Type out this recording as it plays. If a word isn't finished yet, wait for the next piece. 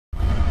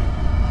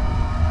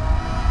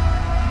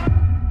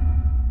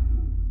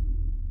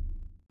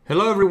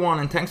Hello everyone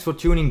and thanks for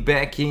tuning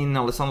back in.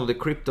 Alessandro the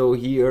Crypto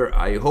here.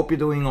 I hope you're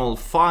doing all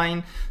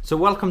fine. So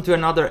welcome to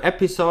another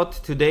episode.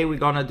 Today we're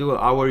gonna do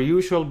our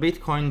usual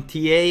Bitcoin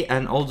TA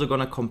and also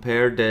gonna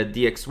compare the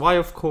DXY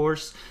of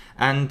course.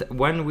 And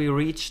when we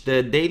reach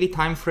the daily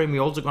time frame,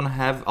 we're also gonna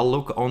have a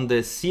look on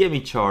the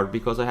CME chart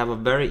because I have a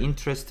very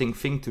interesting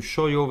thing to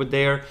show you over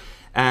there.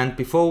 And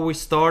before we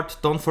start,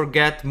 don't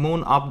forget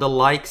moon up the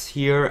likes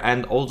here,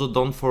 and also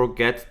don't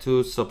forget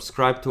to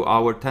subscribe to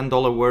our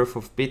 $10 worth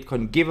of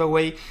Bitcoin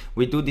giveaway.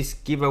 We do this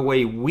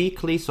giveaway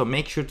weekly, so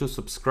make sure to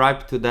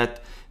subscribe to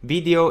that.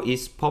 Video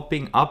is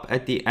popping up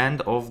at the end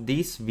of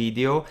this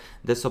video,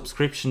 the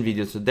subscription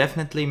video, so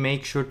definitely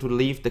make sure to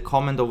leave the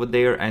comment over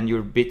there and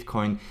your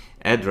Bitcoin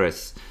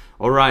address.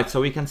 Alright, so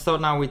we can start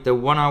now with the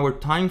 1 hour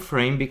time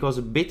frame because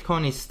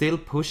Bitcoin is still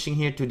pushing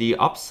here to the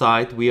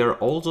upside. We are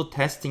also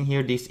testing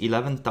here this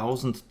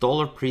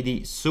 $11,000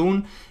 pretty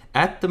soon.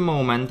 At the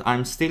moment,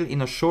 I'm still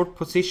in a short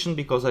position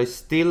because I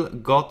still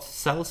got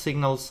sell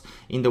signals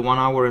in the 1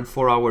 hour and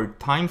 4 hour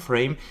time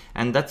frame,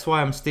 and that's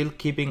why I'm still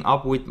keeping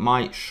up with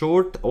my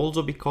short.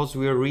 Also because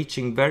we are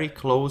reaching very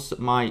close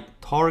my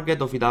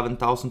target of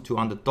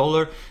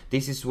 $11,200.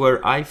 This is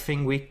where I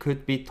think we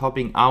could be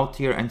topping out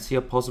here and see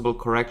a possible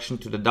correction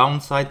to the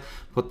downside,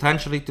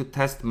 potentially to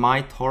test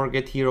my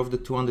target here of the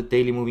 200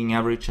 daily moving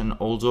average and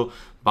also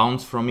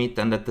bounce from it,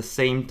 and at the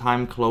same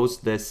time close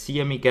the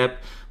CME gap.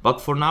 But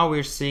for now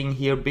we're seeing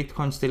here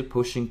Bitcoin still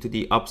pushing to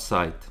the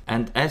upside.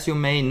 And as you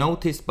may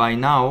notice by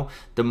now,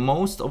 the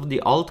most of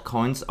the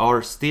altcoins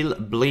are still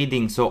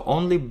bleeding. So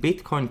only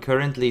Bitcoin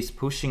currently is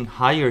pushing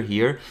higher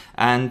here.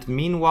 And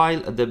meanwhile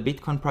the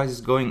Bitcoin price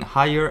is going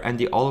higher and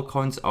the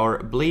altcoins are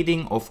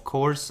bleeding. Of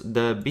course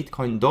the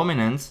Bitcoin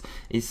dominance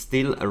is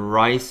still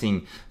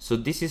rising. So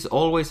this is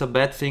always a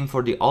bad thing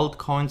for the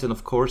altcoins and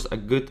of course a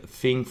good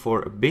thing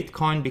for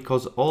Bitcoin,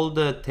 because all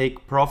the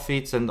take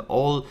profits and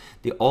all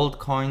the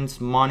altcoins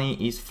money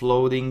is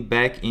floating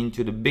back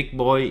into the big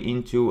boy,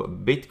 into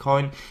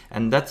Bitcoin.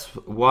 And that's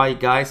why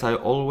guys, I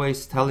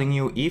always telling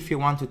you, if you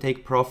want to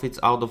take profits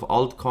out of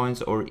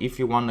altcoins or if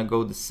you want to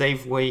go the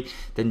safe way,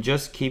 then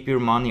just keep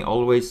your money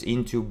always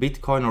into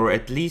Bitcoin, or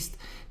at least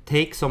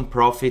take some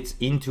profits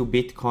into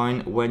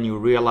Bitcoin when you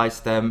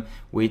realize them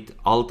with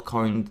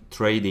altcoin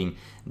trading.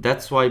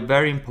 That's why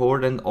very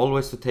important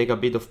always to take a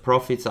bit of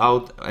profits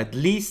out, at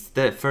least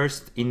the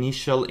first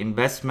initial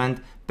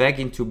investment back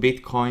into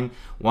Bitcoin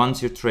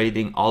once you're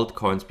trading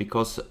altcoins,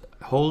 because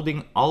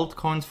holding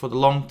altcoins for the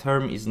long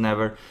term is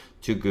never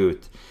too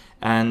good.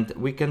 And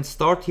we can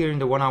start here in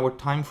the 1 hour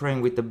time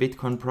frame with the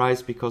Bitcoin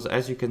price, because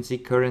as you can see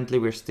currently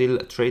we're still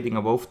trading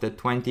above the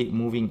 20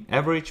 moving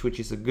average, which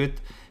is a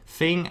good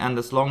thing. And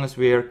as long as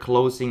we are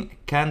closing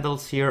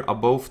candles here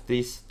above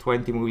this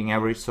 20 moving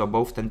average, so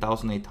above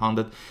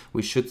 10,800,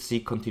 we should see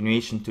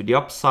continuation to the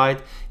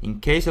upside. In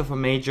case of a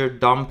major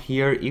dump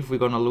here, if we're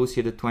gonna lose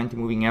here the 20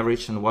 moving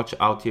average, and watch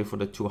out here for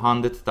the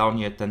 200 down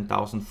here at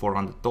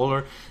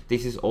 $10,400.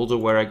 This is also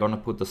where I'm gonna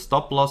put the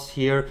stop loss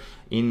here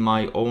in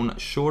my own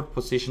short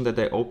position that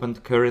I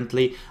opened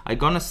currently. I'm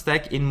gonna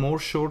stack in more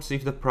shorts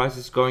if the price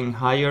is going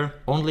higher.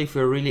 Only if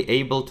we're really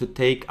able to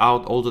take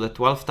out also the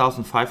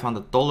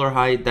 $12,500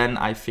 high, then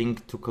I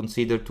think to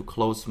consider to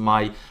close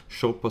my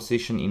short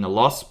position in a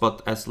loss.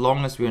 But as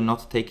long as we're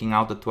not taking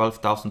out the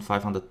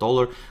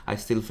 $12,500, I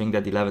still think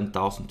that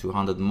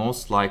 11,200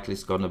 most likely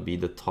is gonna be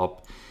the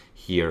top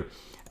here.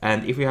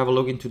 And if we have a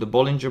look into the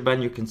Bollinger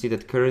Band, you can see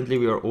that currently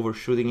we are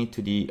overshooting it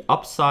to the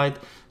upside.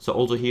 So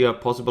also here a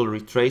possible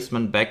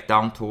retracement back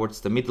down towards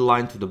the middle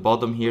line to the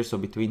bottom here. So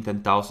between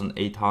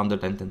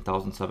 10,800 and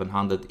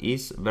 10,700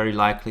 is very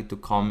likely to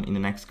come in the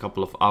next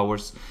couple of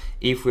hours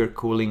if we're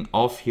cooling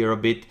off here a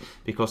bit,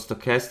 because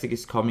stochastic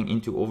is coming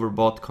into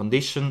overbought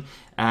condition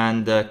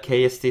and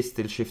KST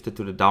still shifted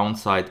to the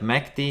downside.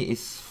 MACD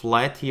is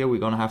flat here. We're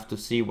gonna have to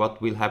see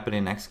what will happen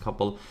in the next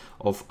couple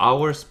of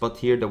hours, but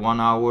here the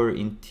 1 hour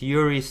in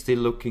theory is still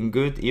looking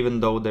good, even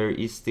though there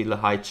is still a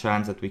high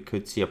chance that we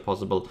could see a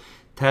possible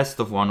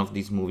test of one of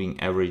these moving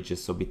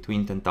averages, so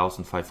between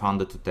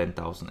 10,500 to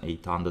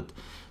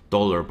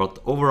 $10,800. But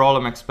overall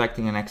I'm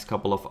expecting the next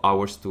couple of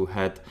hours to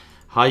head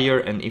higher.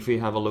 And if we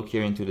have a look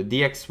here into the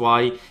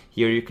DXY,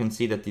 here you can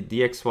see that the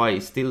DXY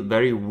is still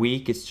very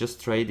weak. It's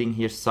just trading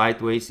here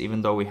sideways,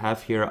 even though we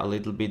have here a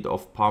little bit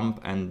of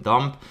pump and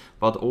dump.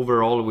 But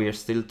overall we are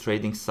still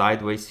trading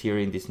sideways here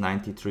in this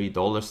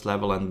 $93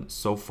 level, and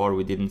so far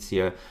we didn't see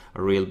a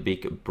real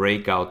big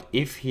breakout.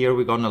 If here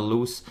we're gonna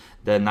lose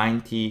the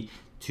 $90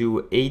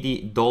 to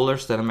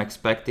 $80, then I'm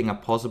expecting a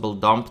possible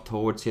dump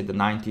towards here the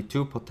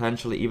 92,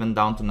 potentially even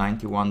down to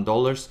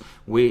 $91,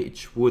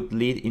 which would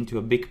lead into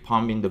a big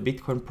pump in the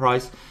Bitcoin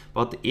price.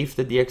 But if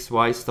the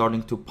DXY is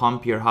starting to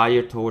pump here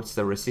higher towards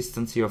the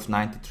resistance here of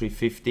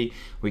 93.50,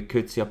 we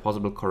could see a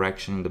possible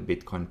correction in the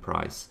Bitcoin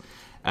price.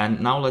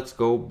 And now let's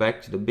go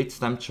back to the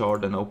Bitstamp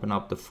chart and open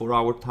up the 4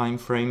 hour time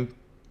frame.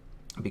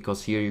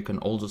 because here you can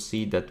also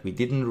see that we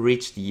didn't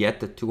reach yet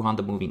the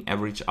 200 moving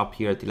average up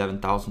here at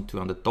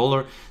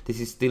 $11,200. This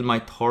is still my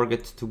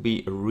target to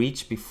be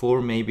reached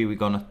before maybe we're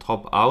gonna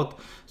top out.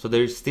 So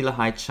there is still a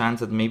high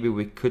chance that maybe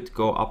we could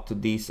go up to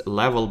this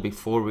level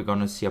before we're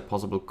gonna see a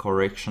possible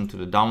correction to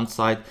the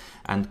downside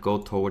and go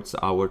towards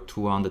our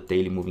 200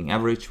 daily moving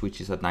average,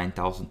 which is at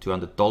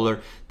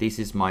 $9,200. This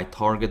is my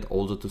target,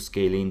 also to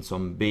scale in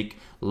some big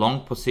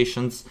long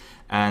positions.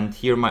 And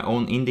here my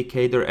own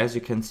indicator, as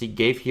you can see,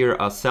 gave here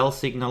a sell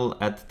signal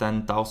at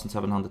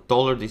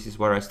 $10,700. This is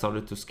where I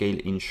started to scale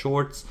in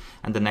shorts,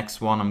 and the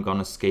next one I'm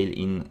gonna scale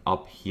in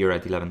up here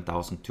at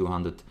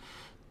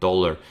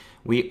 $11,200.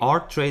 We are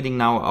trading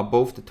now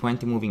above the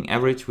 20 moving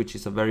average, which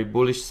is a very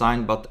bullish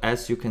sign, but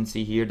as you can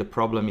see here, the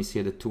problem is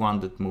here the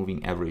 200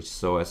 moving average.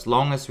 So as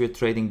long as we're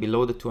trading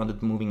below the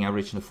 200 moving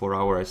average in the 4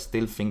 hour, I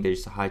still think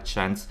there's a high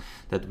chance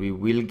that we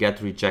will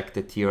get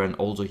rejected here. And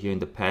also here in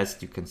the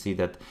past, you can see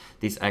that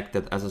this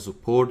acted as a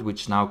support,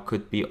 which now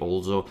could be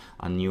also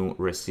a new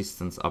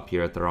resistance up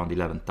here at around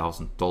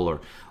 $11,000.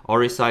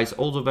 RSI is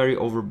also very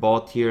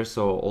overbought here,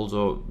 so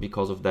also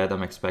because of that,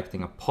 I'm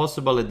expecting a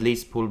possible at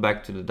least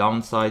pullback to the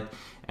downside.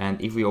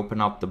 And if we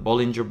open up the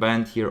Bollinger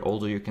Band here,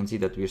 also you can see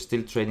that we're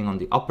still trading on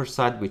the upper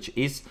side, which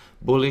is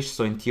bullish.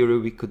 So in theory,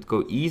 we could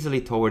go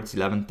easily towards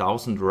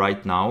 11,000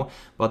 right now.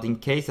 But in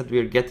case that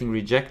we're getting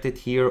rejected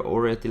here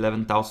or at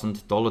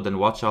 $11,000, then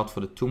watch out for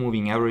the two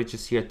moving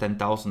averages here,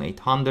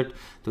 $10,800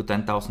 to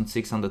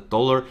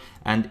 $10,600.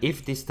 And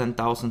if this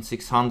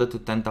 $10,600 to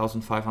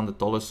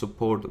 $10,500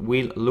 support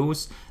will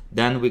lose,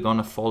 then we're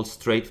gonna fall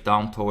straight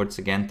down towards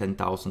again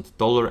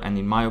 $10,000, and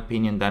in my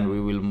opinion then we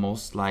will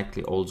most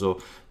likely also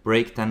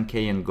break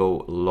 10k and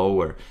go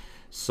lower.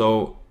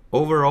 So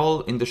overall,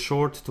 in the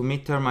short to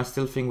midterm, I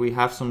still think we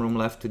have some room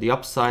left to the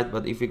upside,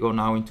 but if we go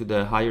now into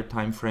the higher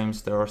time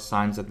frames, there are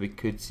signs that we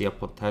could see a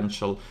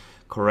potential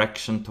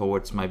correction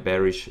towards my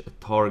bearish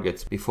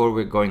targets before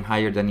we're going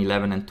higher than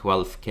 11 and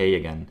 12k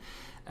again.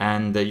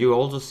 And you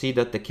also see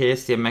that the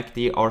KST and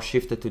MACD are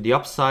shifted to the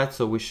upside,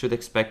 so we should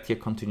expect here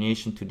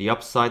continuation to the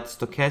upside.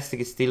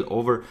 Stochastic is still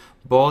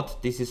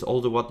overbought. This is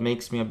also what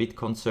makes me a bit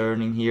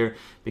concerning here,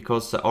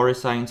 because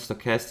RSI and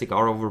Stochastic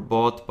are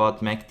overbought,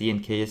 but MACD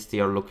and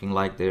KST are looking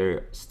like they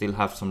still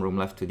have some room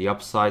left to the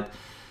upside.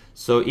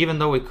 So even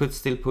though we could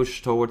still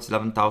push towards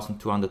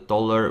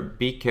 $11,200,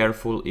 be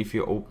careful if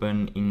you're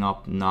opening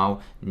up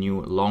now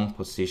new long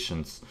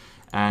positions.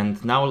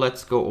 And now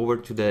let's go over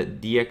to the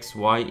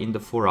DXY in the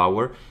 4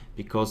 hour,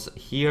 because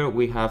here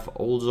we have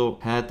also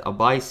had a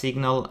buy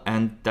signal,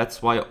 and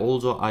that's why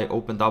also I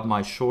opened up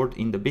my short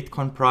in the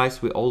Bitcoin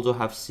price. We also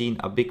have seen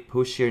a big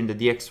push here in the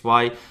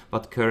DXY,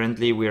 but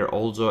currently we are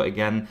also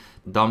again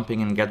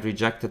dumping and get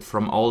rejected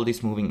from all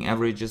these moving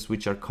averages,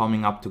 which are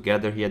coming up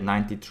together here at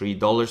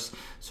 $93.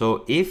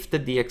 So if the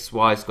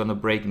DXY is gonna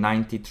break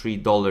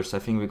 $93, I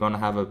think we're gonna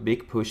have a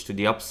big push to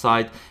the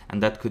upside,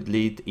 and that could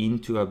lead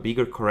into a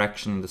bigger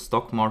correction in the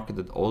stock market,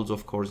 and also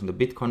of course in the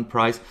Bitcoin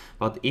price.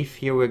 But if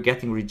here we're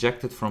getting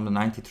rejected from the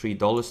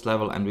 $93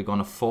 level and we're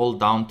gonna fall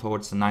down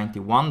towards the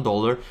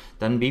 $91,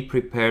 then be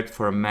prepared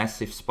for a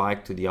massive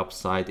spike to the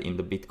upside in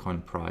the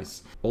Bitcoin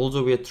price.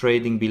 Also, we are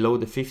trading below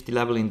the 50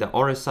 level in the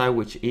RSI,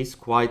 which is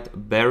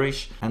quite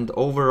bearish, and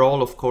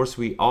overall of course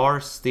we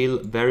are still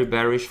very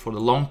bearish for the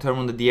long term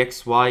on the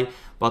DXY.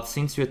 But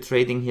since we're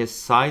trading here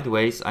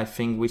sideways, I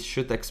think we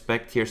should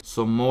expect here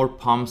some more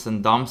pumps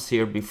and dumps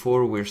here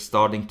before we're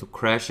starting to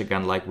crash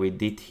again like we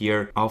did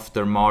here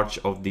after March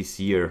of this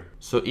year.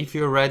 So if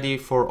you're ready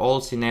for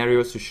all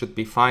scenarios, you should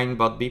be fine,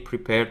 but be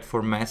prepared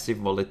for massive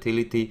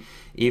volatility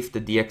if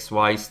the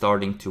DXY is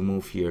starting to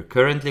move here.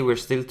 Currently we're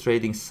still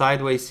trading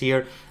sideways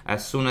here.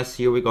 As soon as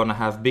here we're gonna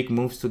have big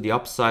moves to the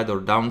upside or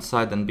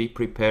downside, and be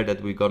prepared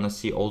that we're gonna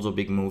see also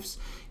big moves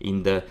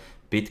in the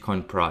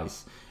Bitcoin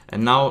price.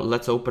 And now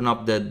let's open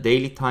up the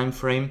daily time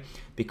frame,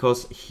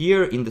 because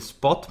here in the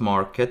spot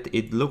market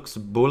it looks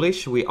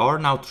bullish. We are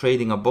now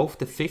trading above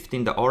the 50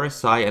 in the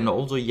RSI, and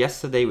also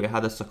yesterday we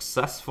had a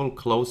successful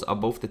close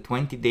above the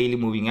 20 daily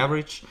moving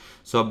average,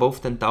 so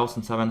above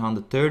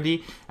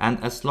 10,730.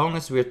 And as long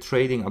as we're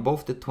trading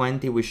above the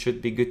 20, we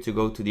should be good to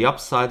go to the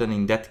upside, and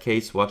in that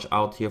case watch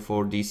out here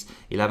for this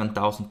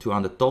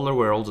 $11,200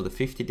 where also the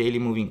 50 daily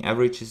moving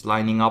average is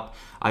lining up.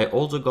 I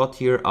also got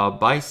here a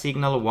buy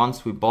signal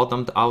once we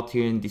bottomed out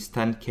here in this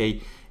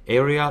 10k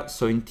area,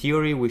 so in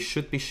theory we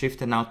should be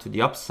shifting now to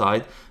the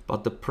upside.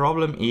 But the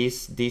problem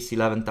is this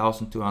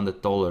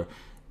 $11,200.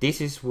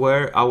 This is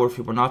where our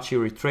Fibonacci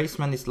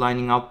retracement is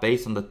lining up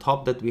based on the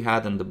top that we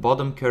had and the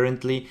bottom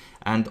currently,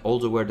 and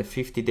also where the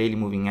 50 daily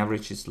moving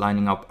average is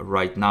lining up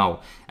right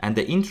now. And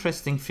the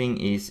interesting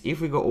thing is,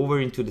 if we go over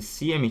into the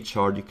CME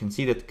chart, you can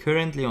see that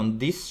currently on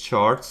this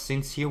chart,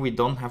 since here we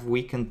don't have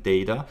weekend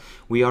data,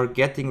 we are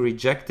getting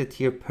rejected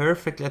here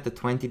perfectly at the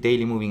 20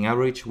 daily moving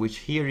average, which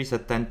here is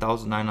at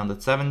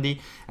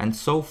 10,970, and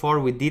so far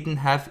we didn't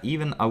have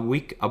even a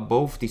wick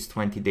above this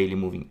 20 daily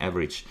moving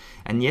average.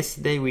 And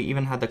yesterday we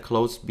even had a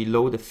close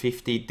below the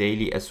 50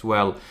 daily as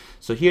well.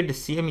 So here the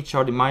CME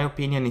chart, in my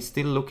opinion, is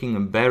still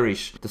looking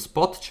bearish. The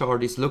spot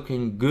chart is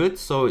looking good,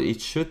 so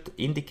it should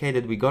indicate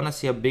that we're gonna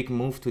see a big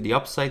move to the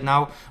upside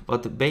now,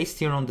 but based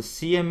here on the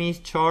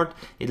CME chart,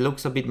 it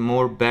looks a bit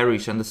more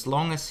bearish. And as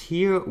long as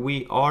here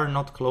we are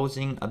not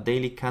closing a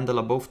daily candle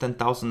above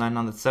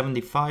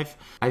 10,975,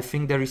 I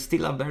think there is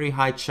still a very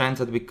high chance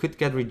that we could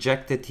get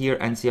rejected here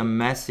and see a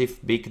massive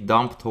big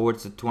dump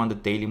towards the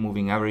 200 daily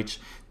moving average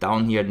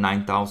down here at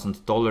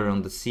 $9,000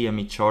 on the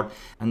CME chart.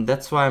 And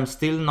that's why I'm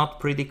still not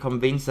pretty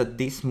convinced that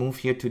this move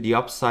here to the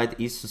upside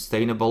is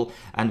sustainable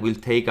and will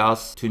take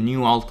us to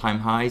new all-time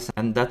highs.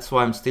 And that's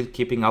why I'm still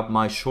keeping up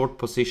my short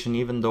position,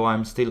 even though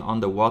I'm still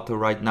underwater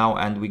right now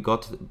and we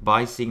got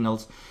buy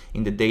signals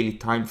in the daily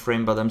time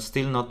frame, but I'm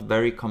still not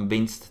very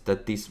convinced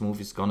that this move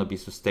is gonna be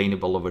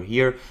sustainable over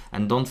here.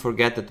 And don't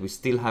forget that we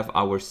still have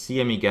our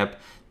CME gap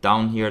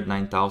down here at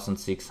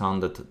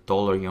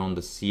 $9,600 here on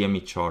the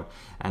CME chart,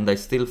 and I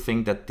still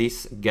think that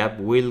this gap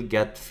will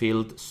get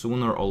filled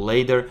sooner or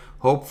later,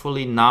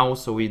 hopefully now,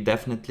 so we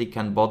definitely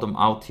can bottom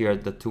out here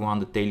at the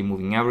 200 daily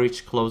moving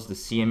average, close the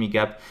CME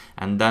gap,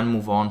 and then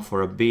move on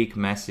for a big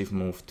massive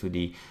move to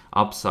the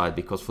upside,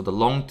 because for the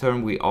long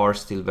term we are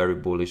still very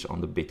bullish on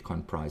the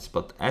Bitcoin price.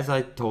 But as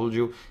I told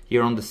you,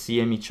 here on the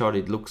CME chart,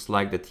 it looks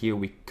like that here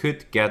we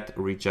could get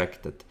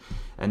rejected.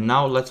 And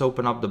now let's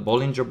open up the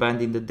Bollinger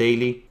Band in the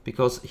daily,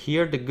 because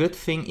here the good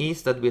thing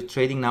is that we're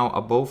trading now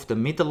above the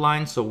middle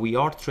line, so we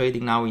are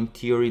trading now in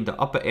theory in the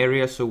upper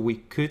area, so we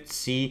could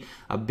see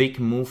a big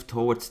move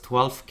towards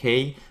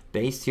 12k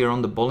based here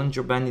on the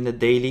Bollinger Band in the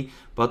daily.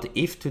 But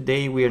if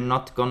today we are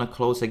not gonna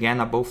close again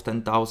above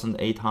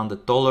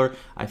 $10,800,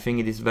 I think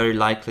it is very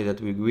likely that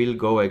we will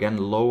go again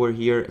lower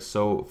here.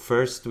 So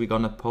first we're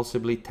gonna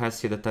possibly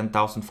test here the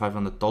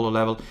 $10,500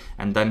 level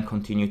and then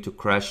continue to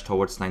crash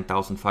towards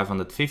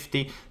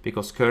 9,550,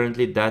 because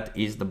currently that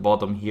is the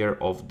bottom here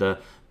of the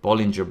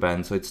Bollinger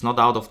Band. So it's not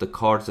out of the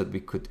cards that we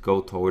could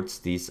go towards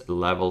these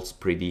levels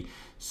pretty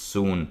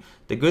soon.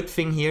 The good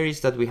thing here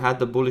is that we had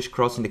the bullish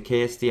cross in the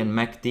KSD and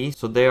MACD,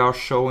 so they are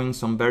showing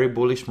some very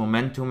bullish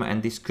momentum,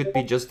 and this could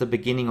be just the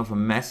beginning of a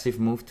massive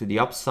move to the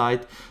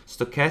upside.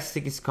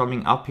 Stochastic is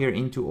coming up here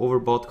into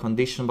overbought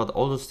condition, but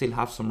also still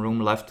have some room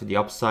left to the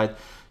upside.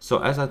 So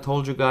as I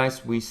told you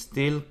guys, we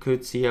still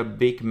could see a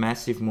big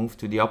massive move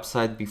to the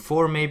upside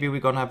before maybe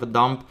we're gonna have a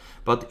dump.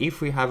 But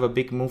if we have a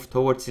big move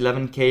towards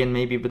 11k and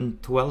maybe even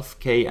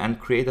 12k and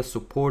create a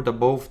support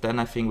above, then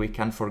I think we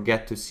can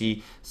forget to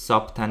see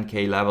sub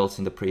 10k levels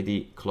in the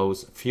pretty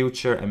close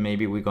future, and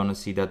maybe we're gonna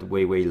see that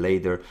way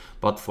later.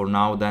 But for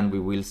now then we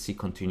will see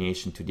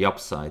continuation to the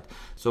upside.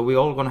 So we're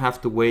all gonna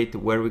have to wait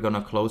where we're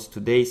gonna close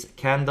today's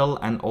candle,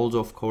 and also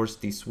of course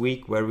this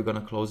week where we're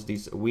gonna close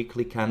this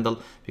weekly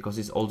candle, because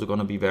it's also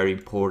gonna be very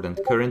important.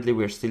 Currently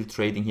we're still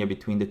trading here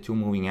between the two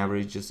moving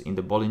averages in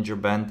the Bollinger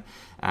Band,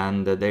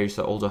 and there is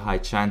also a high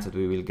chance that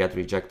we will get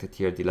rejected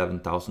here at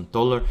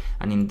 $11,000,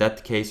 and in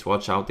that case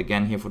watch out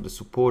again here for the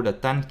support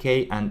at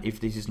 10k, and if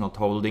this is not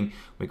holding,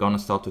 we're gonna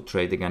start to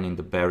trade again in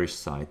the bearish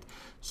side.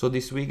 So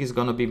this week is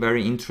gonna be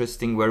very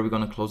interesting, where we're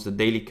gonna close the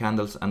daily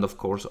candles and of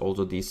course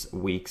also this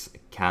week's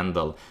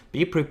candle.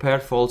 Be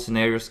prepared for all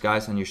scenarios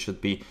guys, and you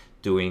should be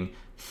doing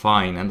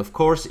fine. And of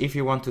course, if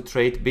you want to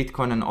trade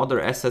Bitcoin and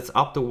other assets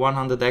up to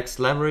 100x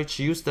leverage,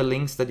 use the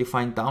links that you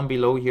find down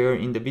below here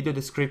in the video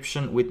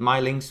description. With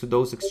my links to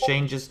those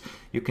exchanges,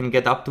 you can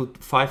get up to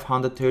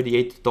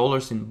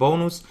 $538 in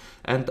bonus.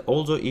 And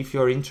also, if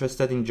you're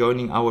interested in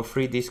joining our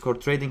free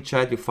Discord trading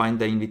chat, you find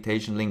the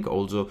invitation link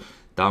also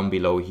down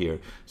below here.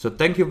 So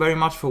thank you very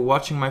much for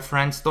watching, my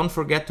friends. Don't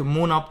forget to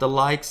moon up the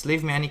likes,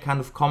 leave me any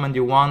kind of comment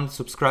you want,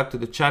 subscribe to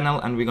the channel,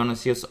 and we're gonna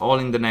see us all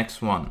in the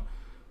next one.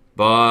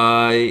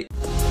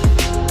 Bye.